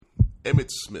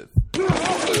Emmitt Smith.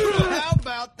 How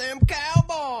about them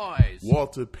Cowboys?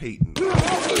 Walter Payton.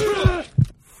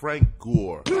 Frank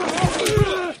Gore.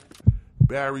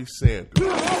 Barry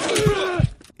Sanders.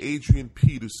 Adrian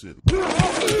Peterson.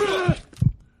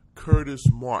 Curtis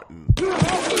Martin.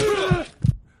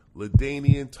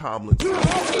 LaDainian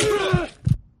Tomlinson.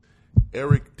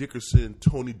 Eric Dickerson,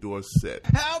 Tony Dorsett.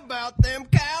 How about them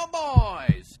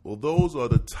Cowboys? Well, those are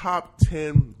the top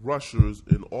 10 rushers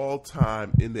in all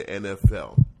time in the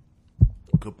NFL.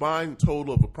 A combined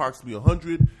total of approximately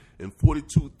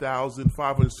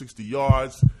 142,560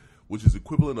 yards, which is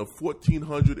equivalent of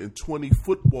 1,420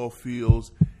 football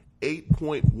fields,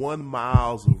 8.1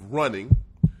 miles of running.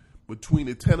 Between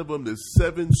the 10 of them, there's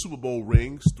 7 Super Bowl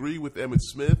rings, 3 with Emmitt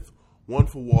Smith, 1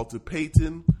 for Walter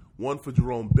Payton, 1 for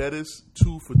Jerome Bettis,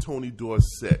 2 for Tony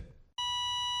Dorsett.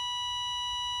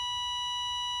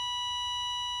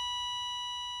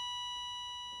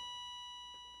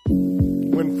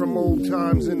 Went from old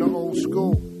times into old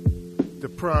school. The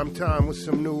prime time with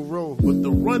some new rules. But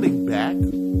the running back,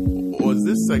 or as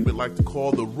this segment like to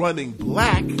call the running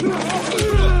black,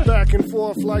 back and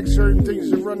forth like certain things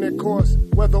that run their course.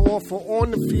 Whether off or on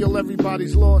the field,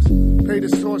 everybody's lost. Pay the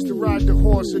source to ride the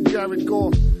horse of Jared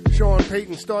Goff. Sean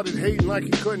Payton started hating like he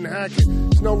couldn't hack it.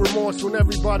 There's no remorse when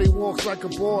everybody walks like a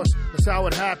boss. That's how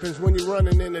it happens when you're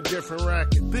running in a different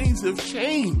racket. Things have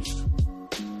changed.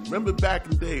 Remember back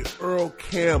in the day, Earl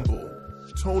Campbell,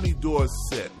 Tony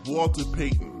Dorsett, Walter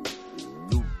Payton.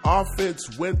 The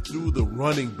offense went through the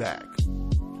running back.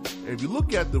 And if you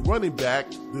look at the running back,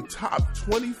 the top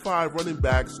 25 running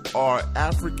backs are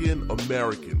African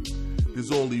American.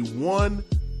 There's only one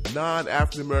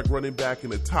non-African American running back in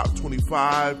the top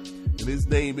 25, and his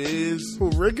name is... Who,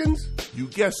 Riggins? You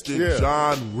guessed it, yeah.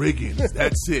 John Riggins.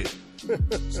 That's it.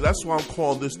 So that's why I'm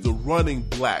calling this the running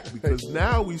black, because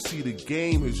now we see the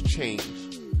game has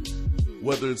changed.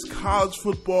 Whether it's college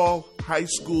football, high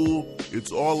school,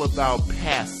 it's all about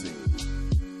passing.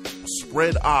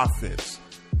 Spread offense.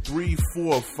 3,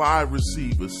 4, 5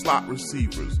 receivers, slot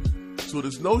receivers. So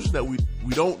this notion that we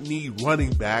don't need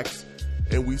running backs,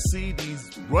 and we see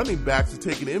these running backs are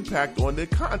taking an impact on their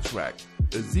contract.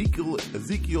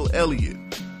 Ezekiel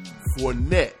Elliott,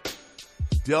 Fournette,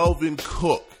 Delvin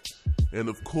Cook, and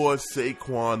of course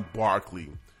Saquon Barkley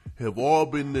have all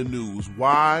been in the news.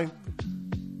 Why?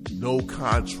 No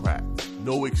contract,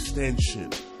 no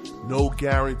extension, no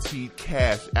guaranteed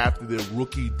cash after their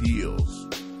rookie deals.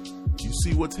 You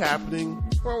see what's happening?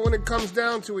 Well, when it comes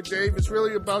down to it, Dave, it's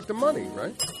really about the money,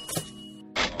 right?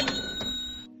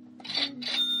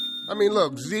 I mean,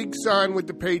 look, Zeke signed with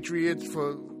the Patriots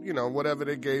for, whatever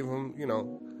they gave him,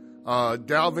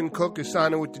 Dalvin Cook is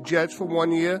signing with the Jets for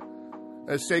 1 year.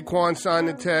 Saquon signed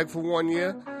the tag for 1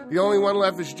 year. The only one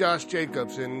left is Josh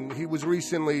Jacobs, and he was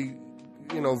recently,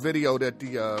 videoed at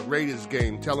the Raiders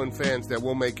game telling fans that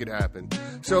we'll make it happen.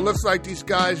 So it looks like these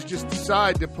guys just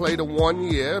decide to play the 1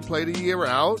 year, play the year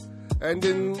out, and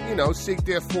then, seek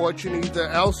their fortune either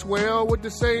elsewhere or with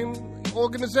the same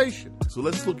organization. So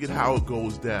let's look at how it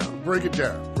goes down. Break it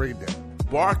down.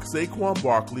 Saquon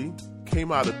Barkley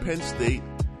came out of Penn State.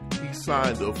 He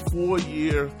signed a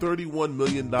 4-year, $31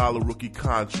 million rookie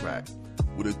contract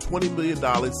with a $20 million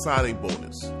signing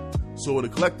bonus. So in a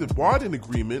collective bargaining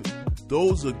agreement,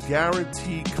 those are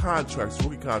guaranteed contracts,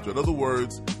 rookie contract. In other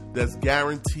words, that's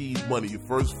guaranteed money your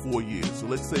first 4 years. So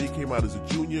let's say he came out as a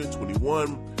junior,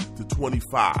 21 to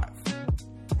 25.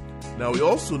 Now we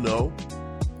also know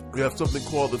we have something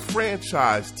called the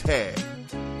franchise tag,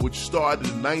 which started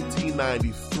in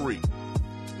 1993.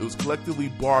 It was collectively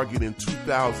bargained in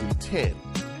 2010.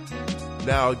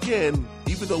 Now again,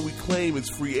 even though we claim it's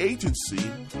free agency,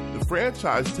 the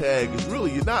franchise tag is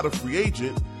really, you're not a free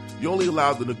agent. You're only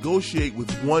allowed to negotiate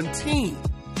with one team.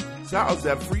 So how is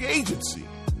that free agency?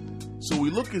 So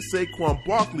we look at Saquon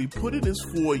Barkley, put in his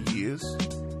 4 years,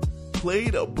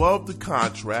 played above the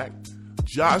contract.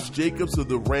 Josh Jacobs of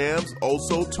the Rams,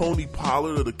 also Tony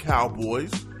Pollard of the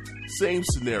Cowboys. Same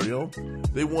scenario.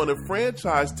 They want to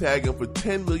franchise tag him for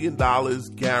 $10 million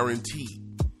guaranteed.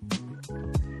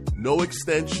 No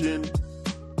extension,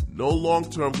 no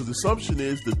long-term, because the assumption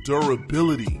is the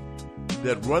durability,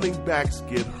 that running backs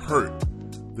get hurt,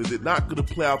 that they're not going to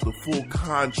play out the full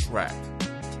contract.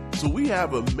 So we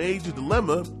have a major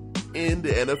dilemma in the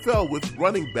NFL with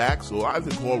running backs, or I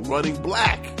think called running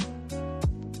black.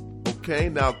 Okay,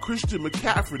 now Christian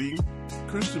McCaffrey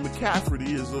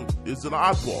is an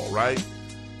oddball, right?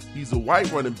 He's a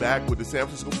white running back with the San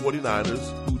Francisco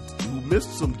 49ers who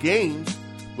missed some games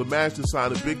but managed to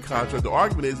sign a big contract. The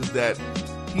argument is that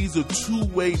He's a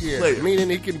two-way player. Meaning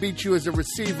he can beat you as a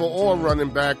receiver or running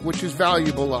back, which is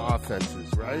valuable to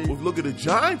offenses, right? Well, look at the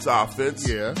Giants' offense.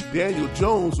 Yeah. Daniel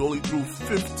Jones only threw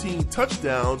 15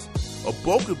 touchdowns. A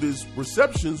bulk of his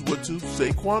receptions were to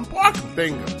Saquon Barkley.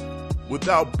 Bingo.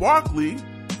 Without Barkley,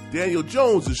 Daniel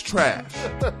Jones is trash.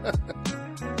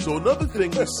 So another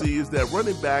thing we see is that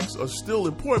running backs are still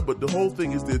important, but the whole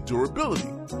thing is their durability.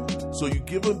 So you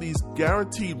give them these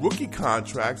guaranteed rookie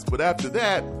contracts, but after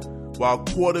that, while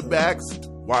quarterbacks,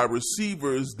 wide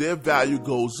receivers, their value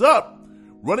goes up,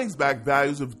 running back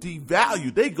values have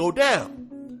devalued. They go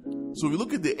down. So if you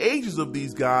look at the ages of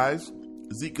these guys,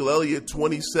 Ezekiel Elliott,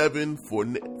 27,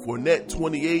 Fournette,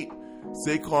 28,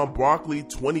 Saquon Barkley,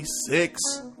 26.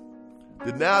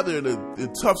 Then now they're in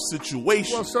a tough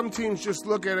situation. Well, some teams just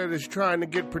look at it as trying to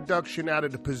get production out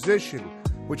of the position,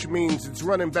 which means it's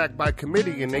running back by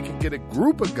committee, and they can get a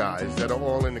group of guys that are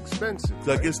all inexpensive.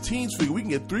 So I guess teams figure we can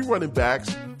get 3 running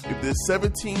backs. If there's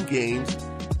 17 games,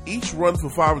 each run for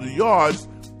 500 yards,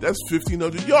 that's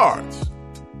 1,500 yards.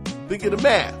 Think of the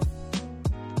math.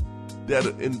 That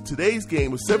in today's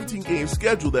game, a 17-game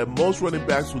schedule, that most running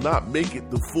backs will not make it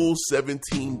the full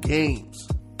 17 games.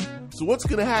 So what's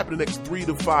going to happen in the next 3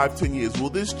 to 5, 10 years? Will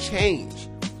this change?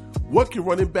 What can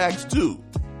running backs do?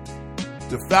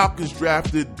 The Falcons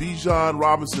drafted Bijan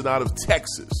Robinson out of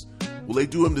Texas. Will they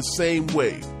do him the same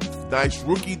way? Nice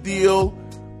rookie deal.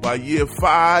 By year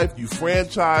 5, you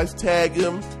franchise tag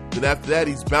him. Then after that,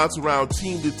 he's bouncing around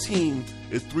team to team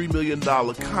at $3 million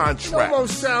contract. It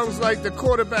almost sounds like the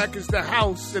quarterback is the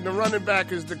house and the running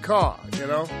back is the car, you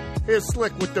know? Here's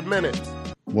Slick with the minute.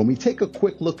 When we take a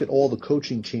quick look at all the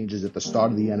coaching changes at the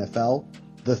start of the NFL,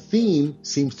 the theme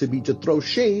seems to be to throw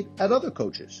shade at other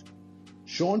coaches.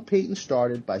 Sean Payton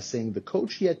started by saying the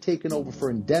coach he had taken over for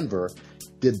in Denver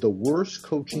did the worst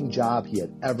coaching job he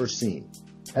had ever seen.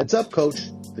 Heads up, coach,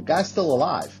 the guy's still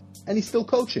alive, and he's still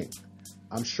coaching.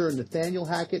 I'm sure Nathaniel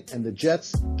Hackett and the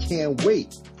Jets can't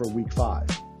wait for Week 5.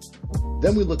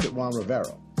 Then we look at Ron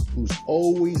Rivera, who's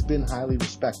always been highly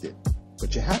respected.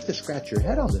 But you have to scratch your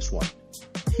head on this one.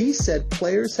 He said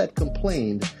players had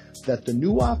complained that the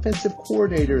new offensive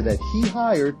coordinator that he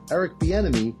hired, Eric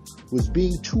Bieniemy, was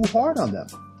being too hard on them.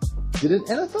 Did an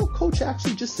NFL coach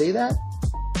actually just say that?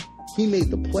 He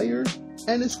made the players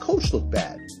and his coach look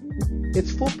bad.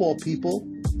 It's football, people.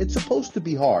 It's supposed to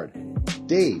be hard.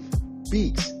 Dave,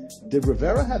 Beeks, did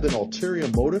Rivera have an ulterior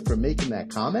motive for making that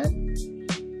comment?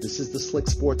 This is the Slick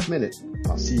Sports Minute.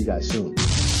 I'll see you guys soon.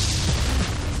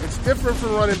 It's different for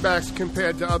running backs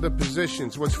compared to other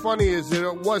positions. What's funny is that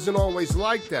it wasn't always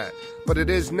like that, but it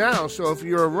is now. So if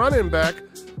you're a running back,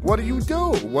 what do you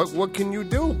do? What can you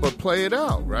do but play it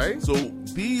out, right? So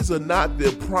these are not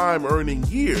their prime earning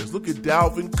years. Look at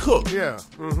Dalvin Cook. Yeah.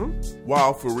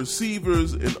 While for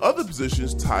receivers and other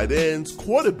positions, tight ends,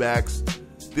 quarterbacks,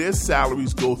 their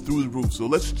salaries go through the roof. So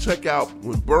let's check out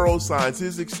when Burrow signs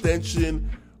his extension,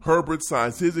 Herbert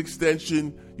signs his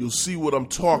extension. You'll see what I'm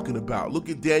talking about. Look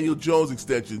at Daniel Jones'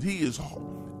 extension. He is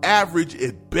average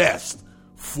at best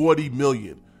 $40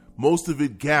 million. Most of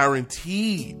it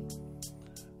guaranteed.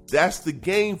 That's the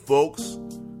game, folks.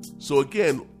 So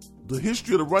again, the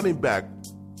history of the running back,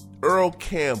 Earl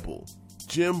Campbell,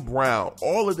 Jim Brown,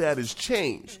 all of that has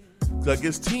changed. So I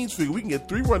guess teams figure we can get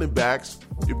 3 running backs.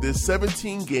 If there's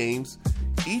 17 games,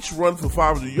 each run for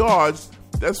 500 yards,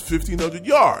 that's 1,500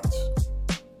 yards.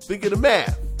 Think of the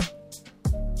math.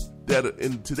 That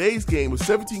in today's game, a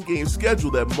 17-game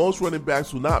schedule, that most running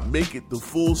backs will not make it the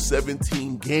full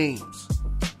 17 games.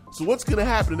 So what's going to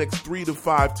happen in the next 3 to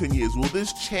 5, 10 years? Will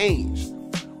this change?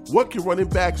 What can running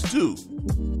backs do?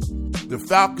 The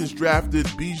Falcons drafted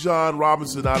Bijan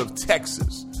Robinson out of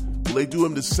Texas. Will they do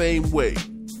him the same way?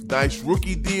 Nice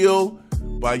rookie deal.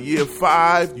 By year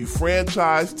 5, you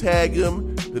franchise tag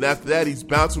him. Then after that, he's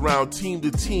bouncing around team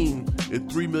to team at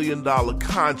 $3 million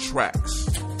contracts.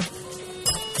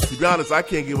 To be honest, I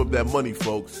can't give up that money,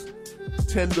 folks.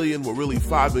 $10 million, well, really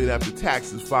 $5 million after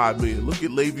taxes, $5 million. Look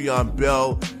at Le'Veon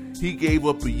Bell. He gave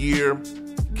up a year,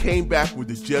 came back with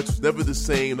the Jets, was never the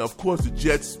same. Now, of course, the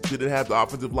Jets didn't have the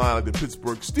offensive line like the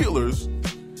Pittsburgh Steelers.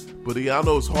 But I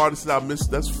know it's hard to sit out, miss.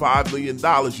 That's $5 million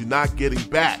you're not getting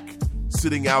back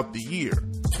sitting out the year.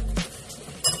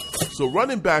 So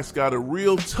running backs got it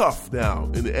real tough now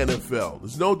in the NFL.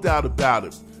 There's no doubt about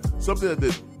it. Something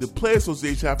that the Player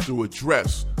Association have to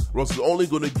address, or else it's only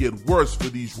going to get worse for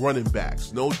these running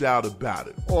backs. No doubt about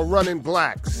it. Or running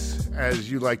blacks, as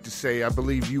you like to say. I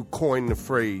believe you coined the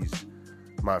phrase,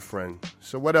 my friend.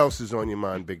 So what else is on your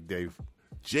mind, Big Dave?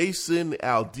 Jason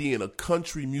Aldean, a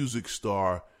country music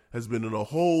star, has been in a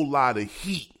whole lot of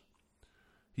heat.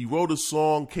 He wrote a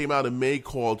song, came out in May,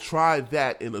 called Try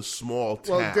That in a Small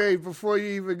Town. Well, Dave, before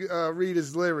you even read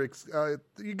his lyrics,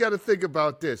 you got to think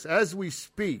about this. As we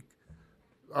speak,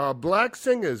 black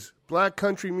singers, black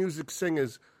country music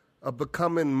singers are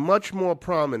becoming much more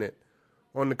prominent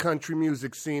on the country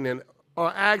music scene and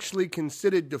are actually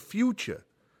considered the future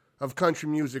of country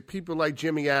music. People like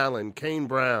Jimmy Allen, Kane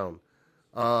Brown,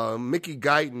 Mickey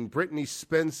Guyton, Brittany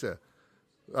Spencer,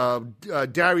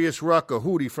 Darius Rucker,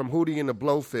 Hootie from Hootie and the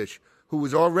Blowfish, who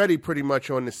was already pretty much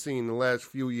on the scene the last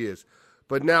few years.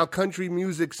 But now country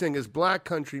music singers, black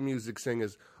country music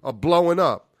singers, are blowing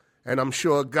up. And I'm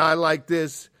sure a guy like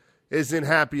this isn't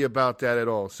happy about that at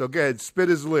all. So go ahead, spit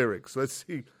his lyrics. Let's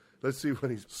see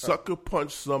what he's... Sucker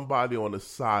punch somebody on the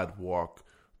sidewalk,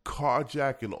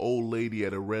 carjack an old lady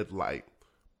at a red light,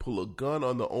 pull a gun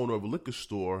on the owner of a liquor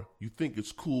store, you think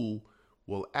it's cool,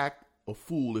 well, act a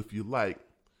fool if you like,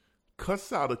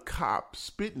 cuss out a cop,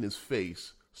 spit in his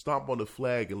face, stomp on the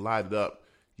flag and light it up,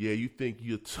 yeah, you think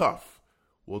you're tough,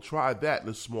 well, try that in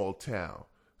a small town,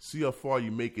 see how far you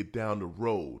make it down the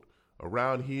road,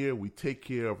 around here, we take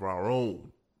care of our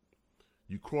own.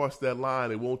 You cross that line,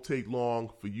 it won't take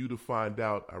long for you to find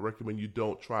out. I recommend you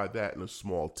don't try that in a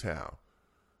small town.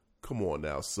 Come on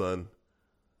now, son.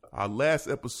 Our last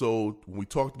episode, when we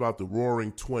talked about the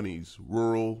roaring 20s,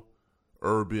 rural,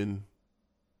 urban,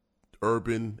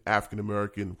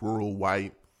 African-American, rural,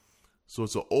 white. So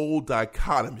it's an old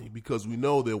dichotomy because we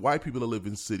know there are white people that live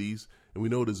in cities and we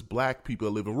know there's black people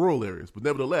that live in rural areas. But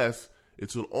nevertheless,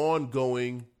 it's an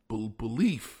ongoing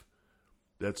belief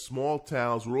that small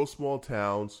towns, rural small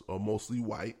towns, are mostly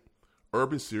white.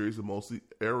 Urban areas are mostly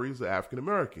areas of African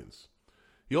Americans.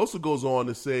 He also goes on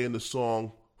to say in the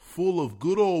song, full of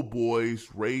good old boys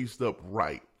raised up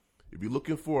right. If you're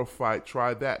looking for a fight,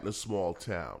 try that in a small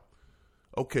town.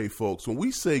 Okay, folks, when we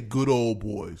say good old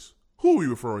boys, who are we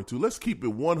referring to? Let's keep it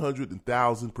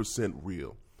 100,000%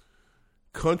 real.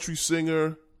 Country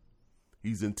singer,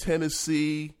 he's in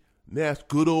Tennessee, that's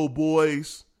good old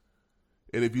boys.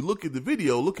 And if you look at the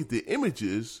video, look at the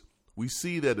images, we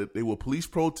see that they were police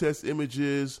protest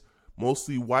images,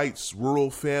 mostly whites, rural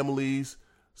families.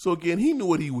 So again, he knew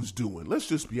what he was doing. Let's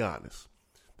just be honest.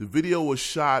 The video was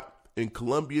shot in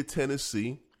Columbia,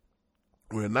 Tennessee,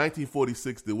 where in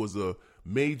 1946 there was a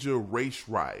major race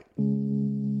riot.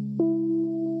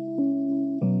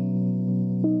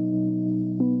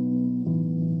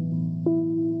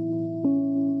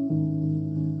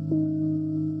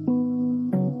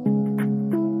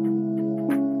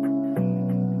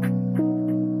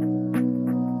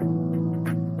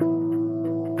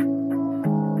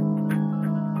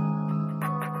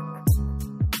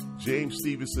 James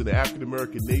Stevenson, the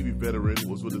African-American Navy veteran,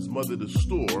 was with his mother at the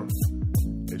store,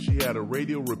 and she had a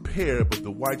radio repair, but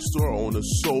the white store owner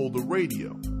sold the radio.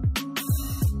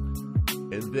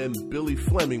 And then Billy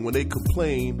Fleming, when they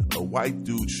complained, a white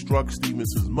dude struck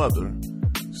Stevenson's mother.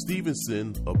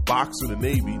 Stevenson, a boxer in the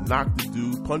Navy, knocked the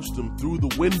dude, punched him through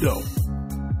the window.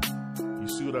 You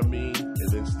see what I mean?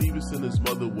 And then Stevenson and his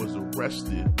mother was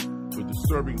arrested for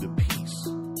disturbing the peace.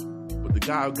 But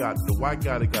the white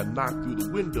guy that got knocked through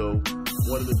the window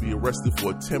wanted to be arrested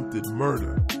for attempted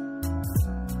murder.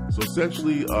 So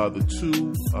essentially, the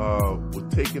two was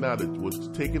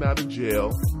taken out of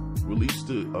jail, released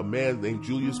to a man named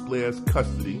Julius Blair's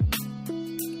custody,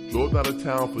 drove out of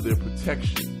town for their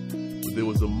protection. But there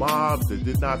was a mob that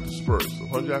did not disperse.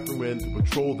 100 African men to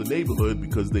patrol the neighborhood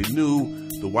because they knew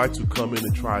the whites would come in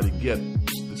and try to get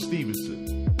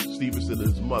Stevenson and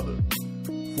his mother.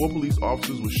 4 police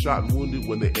officers were shot and wounded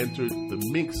when they entered the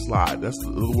Mink Slide. That's,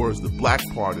 in other words, the black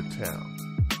part of town.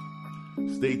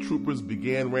 State troopers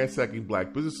began ransacking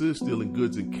black businesses, stealing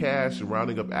goods and cash, and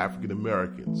rounding up African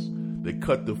Americans. They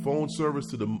cut the phone service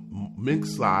to the Mink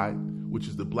Slide, which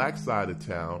is the black side of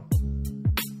town,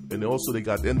 and also they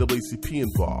got the NAACP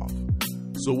involved.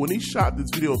 So when he shot this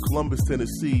video in Columbus,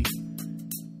 Tennessee,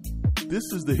 this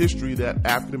is the history that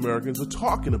African Americans are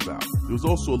talking about. There was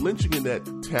also a lynching in that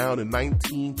town in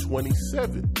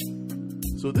 1927.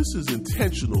 So this is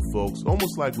intentional, folks.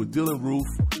 Almost like with Dylann Roof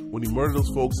when he murdered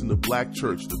those folks in the black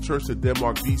church. The church at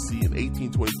Denmark, BC in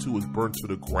 1822 was burnt to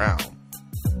the ground.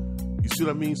 You see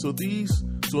what I mean? So on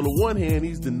the one hand,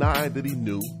 he's denied that he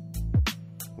knew,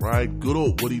 right?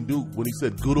 What he knew when he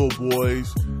said, good old boys,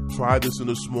 try this in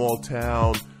a small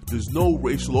town. There's no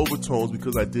racial overtones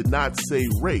because I did not say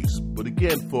race. But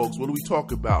again, folks, what do we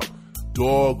talk about?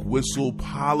 Dog whistle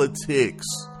politics.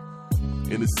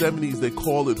 In the 70s, they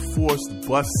call it forced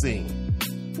busing.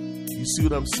 You see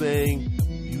what I'm saying?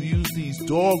 You use these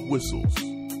dog whistles.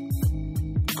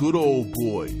 Good old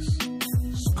boys.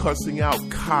 Cussing out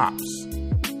cops.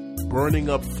 Burning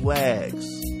up flags.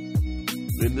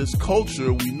 in this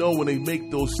culture, we know when they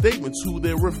make those statements who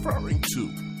they're referring to.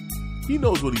 He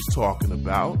knows what he's talking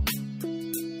about.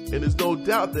 And there's no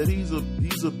doubt that he's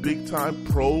a big-time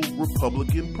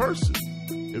pro-Republican person.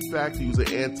 In fact, he was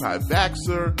an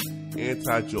anti-vaxxer,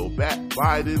 anti-Joe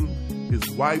Biden. His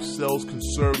wife sells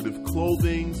conservative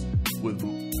clothing with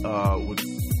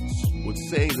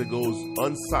sayings that goes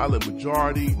unsilent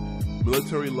majority,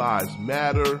 military lives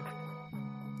matter,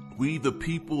 we the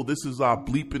people, this is our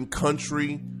bleeping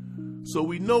country. So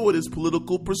we know what his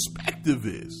political perspective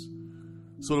is.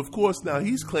 So of course now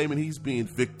he's claiming he's being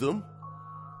victim.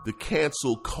 The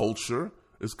cancel culture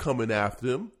is coming after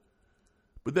him.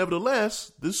 But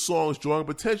nevertheless, this song is drawing up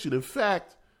attention. In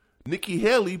fact, Nikki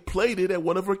Haley played it at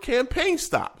one of her campaign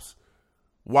stops.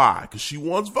 Why? Because she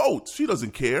wants votes. She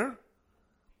doesn't care.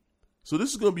 So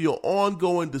this is going to be an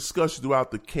ongoing discussion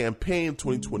throughout the campaign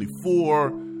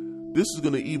 2024. This is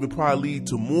going to even probably lead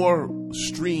to more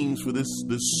streams for this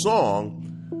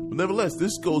song. But nevertheless,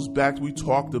 this goes back to what we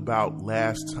talked about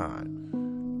last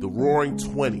time. The Roaring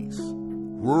 20s.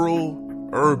 Rural,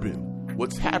 urban.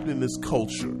 What's happening in this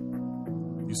culture?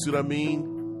 You see what I mean?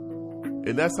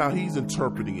 And that's how he's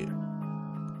interpreting it.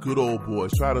 Good old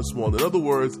boys, try to small. In other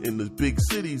words, in the big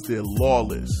cities, they're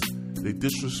lawless. They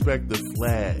disrespect the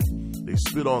flag. They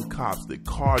spit on cops. They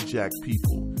carjack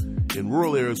people. In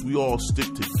rural areas, we all stick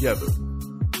together.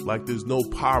 Like there's no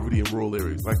poverty in rural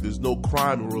areas. Like there's no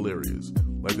crime in rural areas.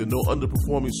 Like there's no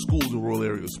underperforming schools in rural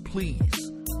areas.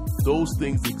 Please. Those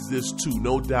things exist too,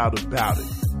 no doubt about it.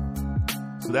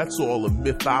 So that's all a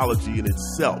mythology in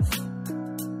itself.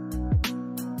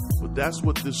 But that's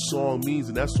what this song means,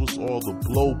 and that's what's all the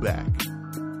blowback.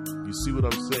 You see what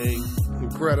I'm saying?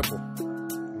 Incredible.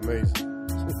 Amazing.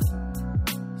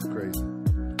 It's crazy.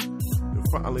 And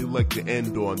finally, I'd like to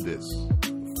end on this.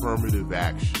 Affirmative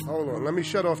action. Hold on. Let me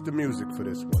shut off the music for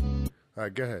this one. All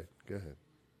right, go ahead. Go ahead.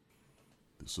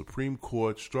 The Supreme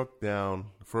Court struck down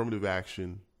affirmative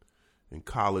action in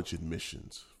college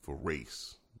admissions for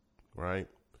race, right?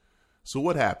 So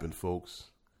what happened, folks?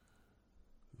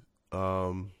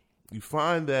 You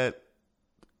find that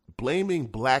blaming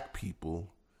black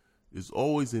people is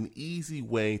always an easy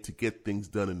way to get things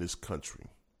done in this country.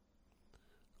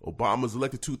 Obama's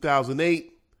elected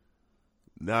 2008.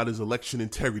 Now there's election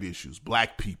integrity issues.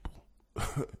 Black people.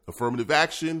 Affirmative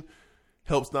action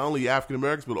helps not only African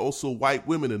Americans, but also white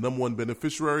women. The number one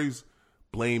beneficiaries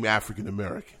blame African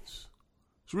Americans.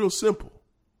 It's real simple.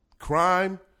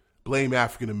 Crime, blame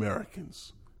African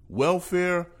Americans.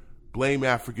 Welfare, blame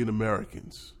African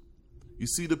Americans. You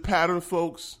see the pattern,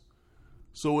 folks?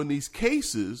 So in these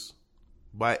cases,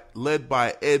 led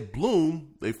by Ed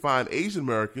Blum, they find Asian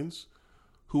Americans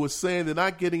who are saying they're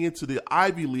not getting into the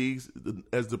Ivy Leagues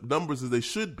as the numbers as they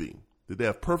should be. That they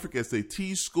have perfect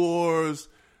SAT scores,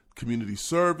 community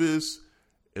service,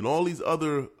 and all these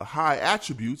other high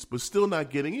attributes, but still not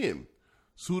getting in.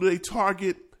 So who do they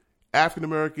target? African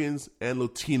Americans and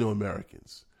Latino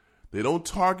Americans. They don't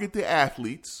target the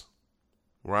athletes,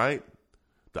 right?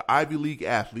 The Ivy League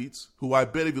athletes, who I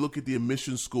bet if you look at the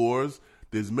admission scores,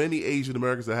 there's many Asian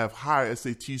Americans that have higher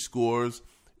SAT scores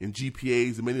and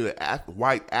GPAs than many of the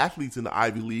white athletes in the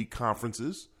Ivy League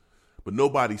conferences. But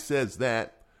nobody says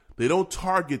that. They don't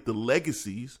target the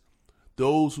legacies,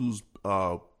 those whose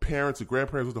parents and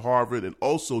grandparents went to Harvard and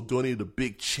also donated a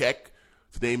big check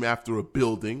to name after a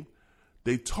building.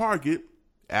 They target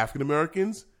African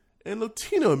Americans and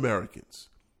Latino Americans.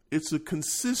 It's a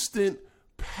consistent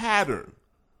pattern.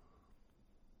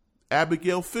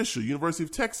 Abigail Fisher, University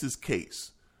of Texas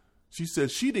case. She said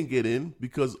she didn't get in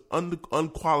because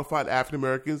unqualified African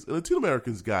Americans and Latino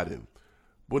Americans got in.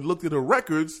 But looked at her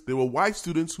records, there were white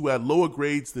students who had lower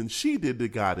grades than she did that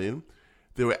got in.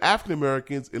 There were African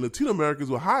Americans and Latino Americans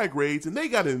with higher grades, and they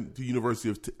got into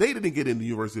they didn't get in the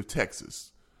University of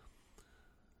Texas.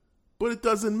 But it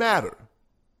doesn't matter.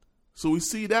 So we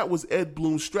see that was Ed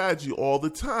Blum's strategy all the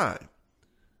time.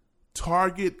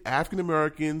 Target African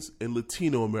Americans and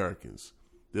Latino Americans.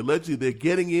 They're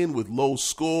getting in with low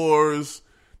scores.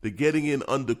 They're getting in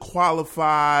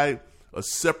underqualified, a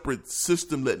separate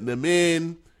system letting them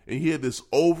in. And you hear this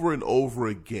over and over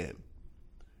again.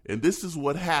 And this is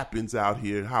what happens out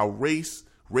here, how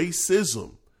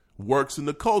racism works in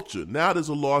the culture. Now there's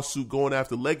a lawsuit going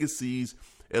after legacies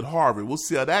at Harvard. We'll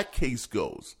see how that case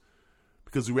goes.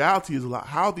 Because the reality is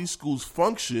how these schools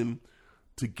function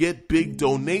to get big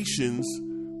donations,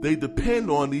 they depend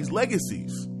on these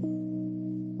legacies.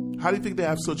 How do you think they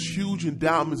have such huge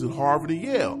endowments at Harvard and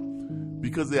Yale?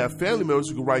 Because they have family members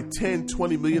who can write $10,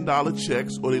 $20 million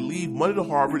checks, or they leave money to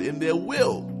Harvard in their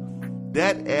will.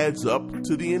 That adds up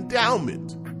to the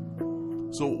endowment.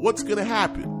 So what's going to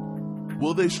happen?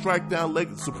 Will they strike down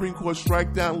Supreme Court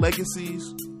strike down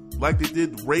legacies like they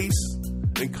did race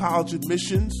and college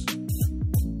admissions?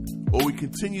 Or we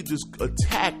continue to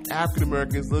attack African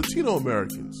Americans and Latino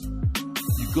Americans?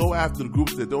 You go after the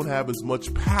groups that don't have as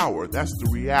much power. That's the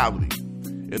reality.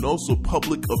 And also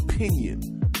public opinion.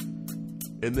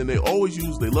 And then they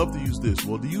love to use this.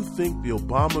 Well, do you think the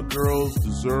Obama girls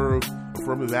deserve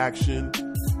affirmative action?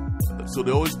 So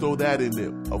they always throw that in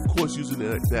there. Of course, using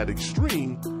that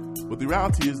extreme. But the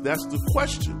reality is that's the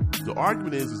question. The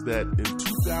argument is that in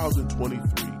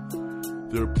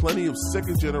 2023, there are plenty of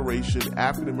second-generation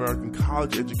African-American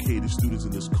college-educated students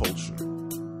in this culture.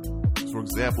 For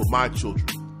example, my children.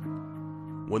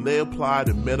 When they apply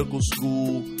to medical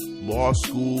school, law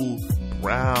school,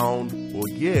 Brown, or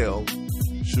Yale,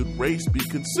 should race be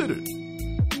considered?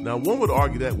 Now, one would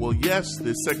argue that, well, yes,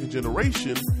 they're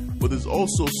second-generation, but there's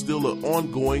also still an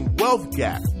ongoing wealth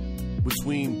gap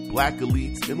between black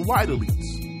elites and white elites.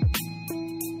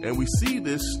 And we see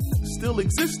this still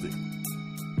existing.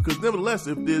 Because nevertheless,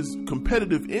 if there's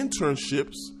competitive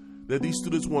internships that these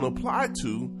students want to apply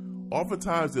to,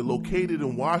 oftentimes they're located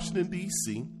in Washington,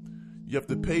 D.C., you have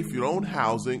to pay for your own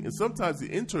housing, and sometimes the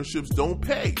internships don't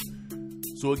pay.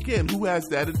 So again, who has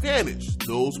that advantage?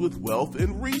 Those with wealth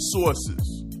and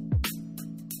resources.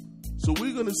 So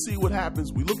we're going to see what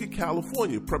happens. We look at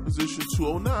California, Proposition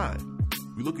 209.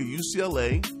 We look at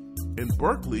UCLA and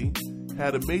Berkeley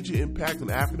had a major impact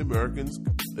on African Americans'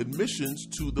 admissions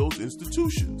to those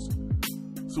institutions.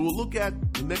 So we'll look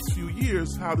at the next few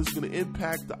years how this is going to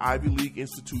impact the Ivy League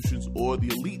institutions or the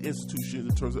elite institutions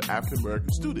in terms of African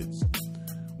American students.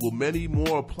 Will many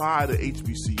more apply to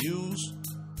HBCUs?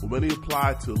 Will many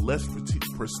apply to less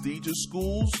prestigious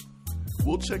schools?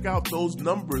 We'll check out those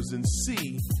numbers and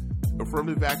see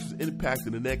affirmative action's impact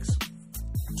in the next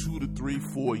 2 to 3,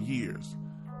 4 years.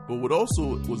 But what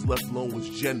also was left alone was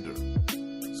gender.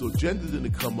 So gender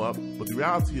didn't come up, but the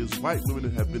reality is white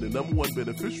women have been the number one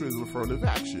beneficiaries of affirmative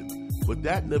action. But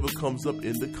that never comes up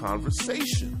in the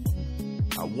conversation.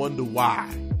 I wonder why.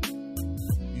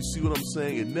 You see what I'm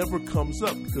saying? It never comes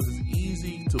up because it's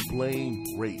easy to blame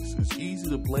race. It's easy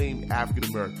to blame African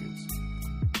Americans.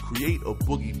 Create a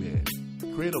boogeyman.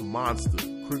 Create a monster.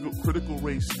 Critical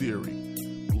race theory.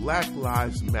 Black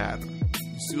Lives Matter.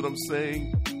 You see what I'm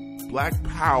saying? Black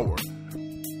Power.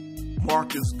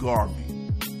 Marcus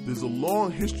Garvey. There's a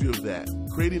long history of that,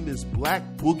 creating this black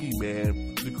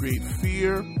boogeyman to create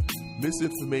fear,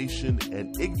 misinformation,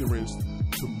 and ignorance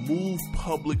to move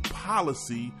public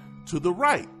policy to the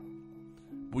right.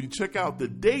 When you check out the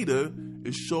data,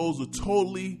 it shows a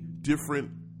totally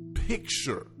different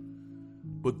picture.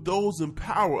 But those in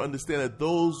power understand that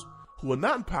those who are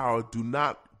not in power do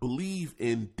not believe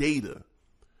in data.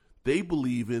 They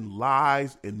believe in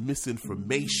lies and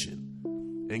misinformation,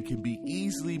 and can be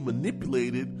easily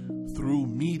manipulated through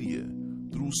media,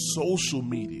 through social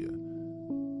media.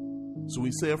 So when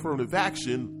you say affirmative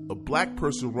action, a black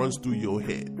person runs through your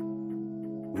head.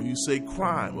 When you say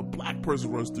crime, a black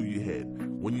person runs through your head.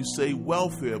 When you say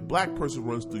welfare, a black person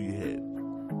runs through your head.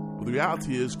 But the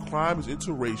reality is crime is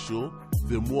interracial.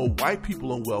 There are more white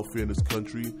people on welfare in this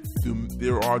country.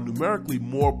 There are numerically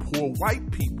more poor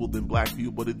white people than black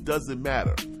people, but it doesn't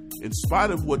matter. In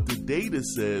spite of what the data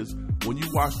says, when you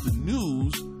watch the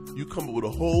news, you come up with a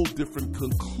whole different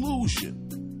conclusion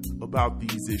about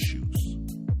these issues.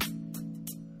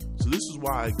 So this is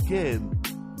why, again,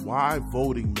 why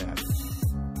voting matters.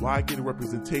 Why getting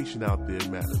representation out there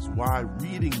matters. Why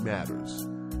reading matters.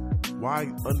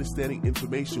 Why understanding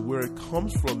information where it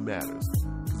comes from matters.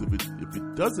 Because if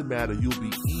it doesn't matter, you'll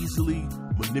be easily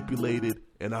manipulated,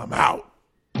 and I'm out.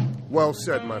 Well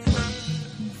said, my friend.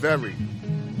 Very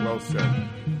well said.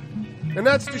 And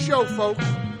that's the show, folks.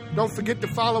 Don't forget to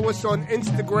follow us on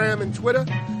Instagram and Twitter,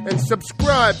 and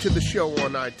subscribe to the show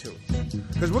on iTunes.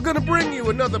 Because we're going to bring you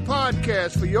another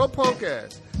podcast for your punk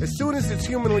ass as soon as it's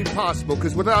humanly possible.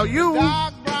 Because without you,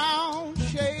 Dark brown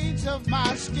shades of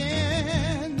my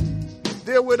skin,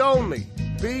 there would only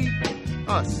be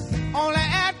us. only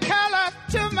add color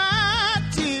to my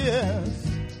tears.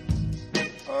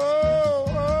 Oh,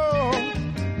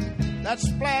 that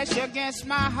splash against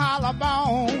my hollow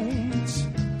bones,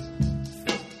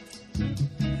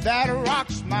 that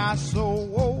rocks my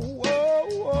soul.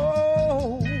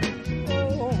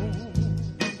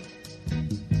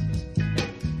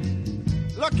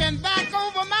 Looking back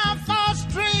over my false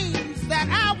dreams that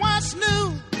I once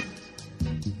knew,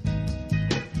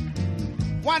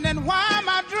 wondering why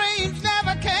my dreams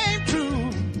never came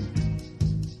true.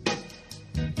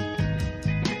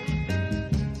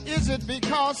 Is it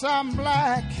because I'm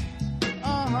black?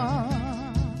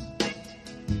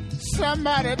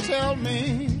 Somebody tell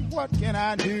me, what can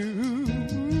I do?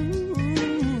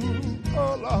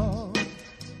 Oh, Lord.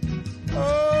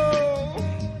 Oh,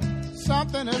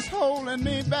 something is holding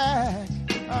me back.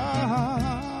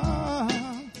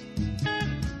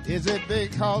 Is it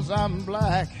because I'm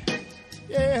black?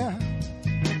 Yeah.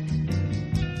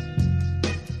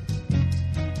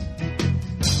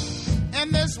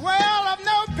 In this world of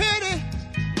no pity,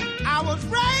 I was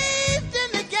raised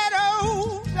in the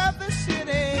ghettos of the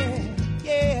city.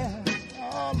 Yeah,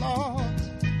 oh Lord.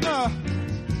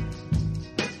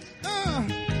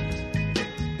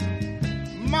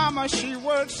 Mama, she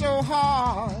worked so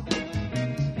hard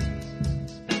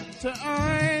to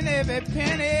earn every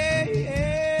penny.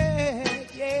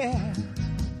 Yeah.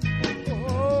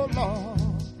 Oh Lord.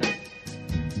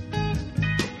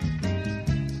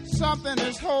 Something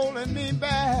is holding me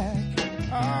back.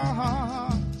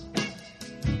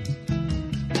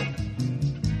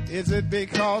 Is it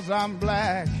because I'm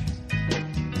black?